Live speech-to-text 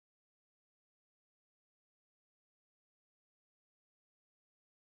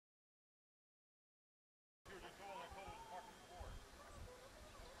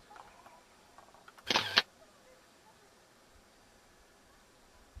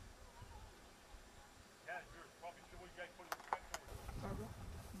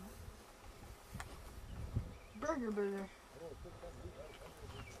Berger burger.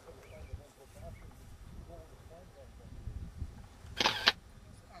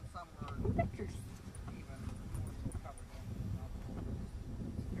 And some were pictures. Even more so covered in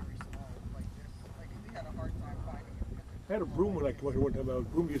very small, like this. Like we had a hard time finding it. I had a broom when I came out here one time. I was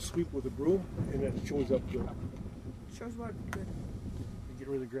broom, you sweep with a broom, and that shows up good. Shows what good. You get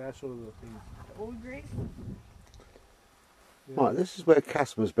rid of the grass out of the thing. The old grave. Yeah. Right, this is where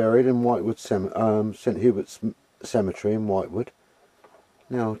Cassmer's buried in Whitewood St Hubert's Cemetery in Whitewood.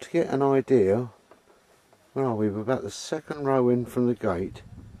 Now, to get an idea, where are we? We're about the second row in from the gate.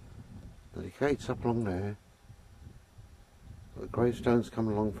 The gate's up along there. The gravestones come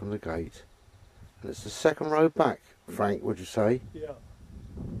along from the gate. And it's the second row back, Frank, would you say? Yeah.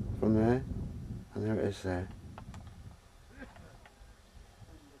 From there. And there it is there.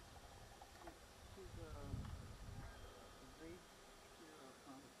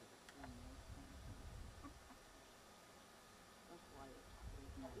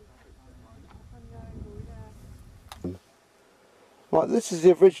 Right, this is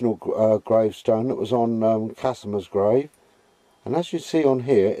the original gravestone that was on Cassmer's grave, and as you see on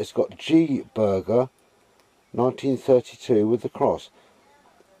here, it's got G. Berger, 1932, with the cross.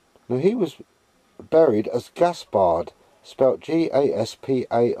 Now he was buried as Gaspard, spelt G-A-S-P-A-R-D,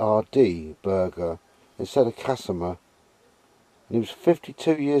 Berger, instead of Cassmer, and he was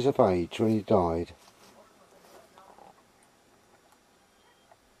 52 years of age when he died.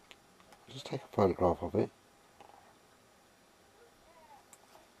 I'll just take a photograph of it.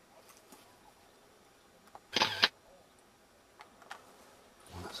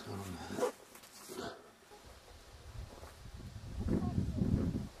 What's going on there?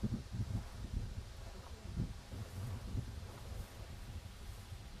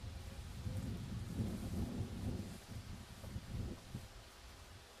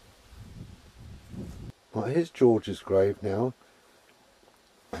 Right, here's George's grave now.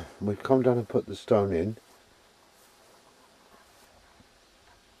 We've come down and put the stone in.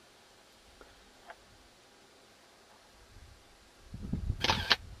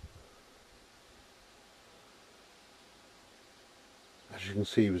 As you can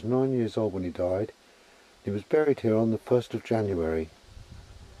see, he was 9 years old when he died. He was buried here on the 1st of January.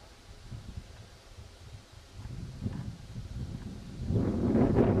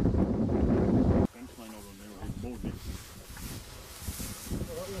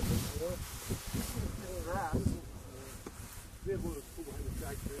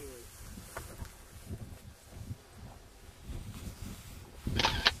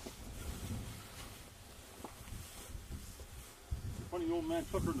 Funny, the old man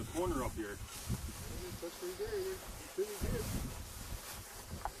took her in the corner up here.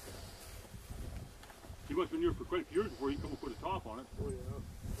 He must have been here for quite a few years before he come and put a top on it. Oh yeah.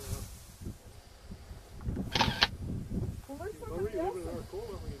 Well, where's somebody else?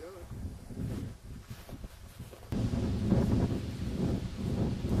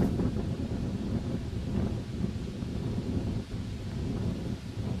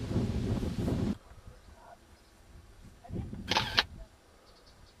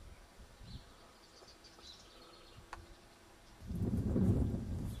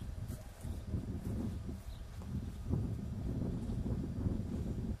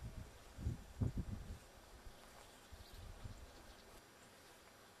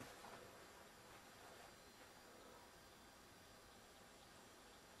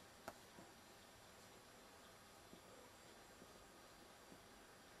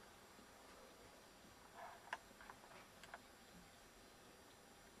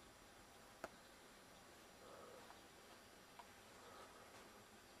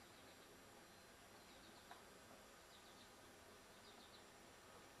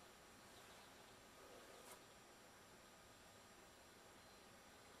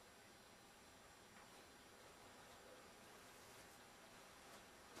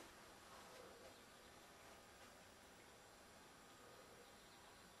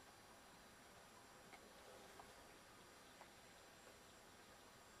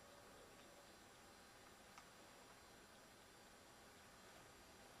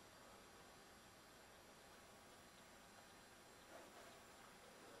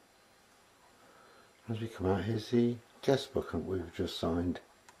 As we come out, here's the guest book that we've just signed.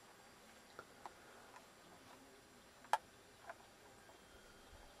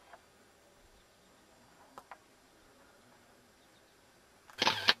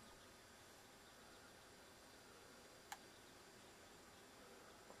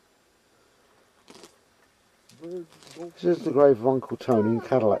 This is the grave of Uncle Tony in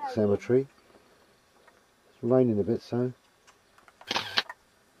Cadillac Cemetery. It's raining a bit, so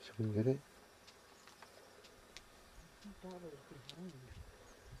we can get it.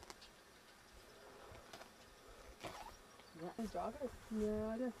 Jogger? No,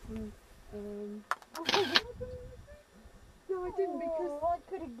 I definitely. No, I didn't because. Oh, I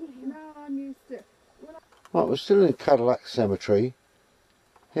could have given you. No, I'm used to it. Right, we're still in Cadillac Cemetery.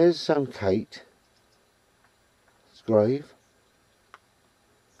 Here's Kate's grave.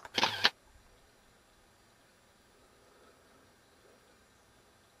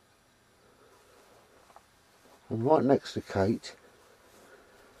 And right next to Kate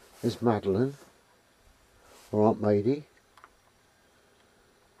is Madeline, or Aunt Mady.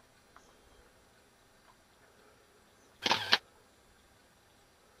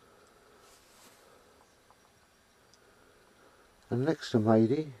 And next to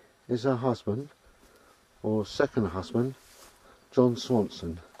Mady is her husband, or second husband, John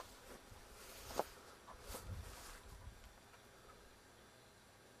Swanson.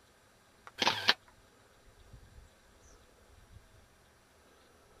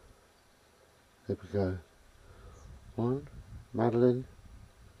 There we go. One, Madeline,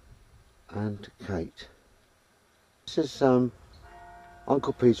 and Kate. This is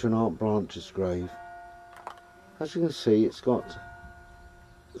Uncle Peter and Aunt Blanche's grave. As you can see, it's got,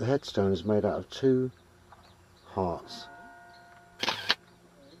 the headstone is made out of 2 hearts.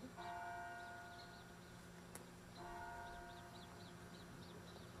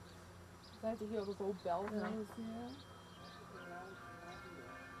 I have to hear those old bells now.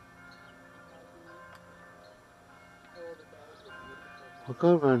 I'll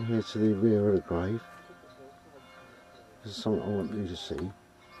go around here to the rear of the grave. This is something I want you to see.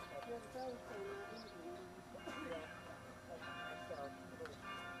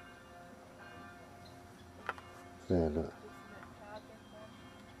 There, look.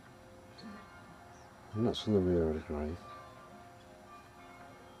 And that's on the rear of the grave.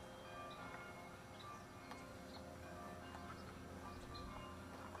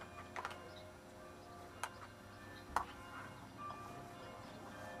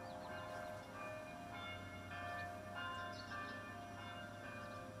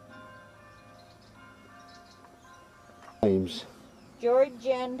 Names. George,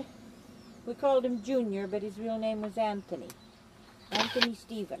 and we called him Junior, but his real name was Anthony. Anthony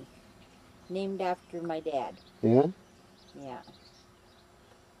Stephen, named after my dad. Yeah? Yeah.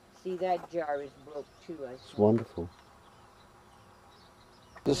 See, that jar is broke too, I It's wonderful.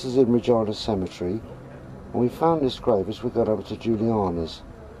 This is in Regina Cemetery, and we found this grave as we got over to Juliana's.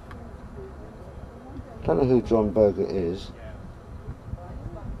 Don't know who John Berger is.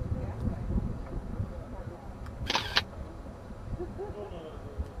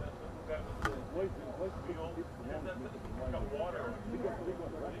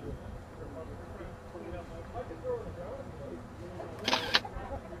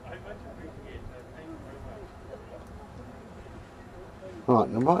 Right,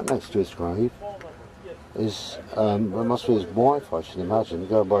 and right next to his grave is, it must be his wife, I should imagine,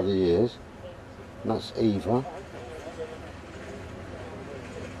 going by the years, and that's Eva.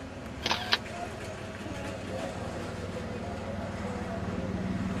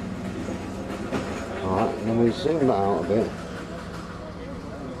 Right, and then we zoom that out a bit,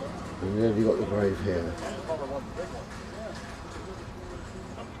 and then you've got the grave here.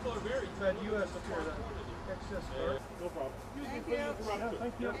 No problem. Thank you.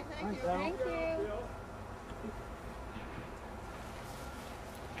 Thank you. Thank you.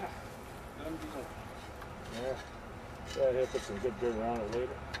 Yeah, he'll put some good dirt around it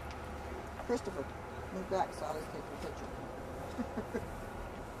later. Christopher, move back so I'll just take your picture.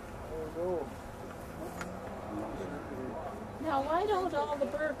 There we go. Now, why don't all the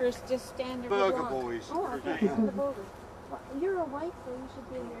burgers just stand there? Burger boys. Oh, okay. The burgers. You're a wife, so you should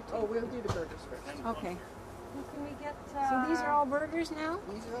be in there too. Oh, we'll do the burgers first. Okay. Can we get? So these are all burgers now?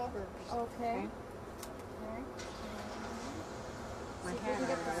 These are all burgers. Okay. Okay. See if we can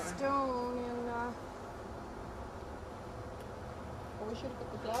get the stone in. Oh, we should have put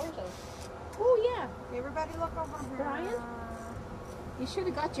the flowers out. Oh yeah. Everybody look over here. Brian? You should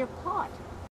have got your pot.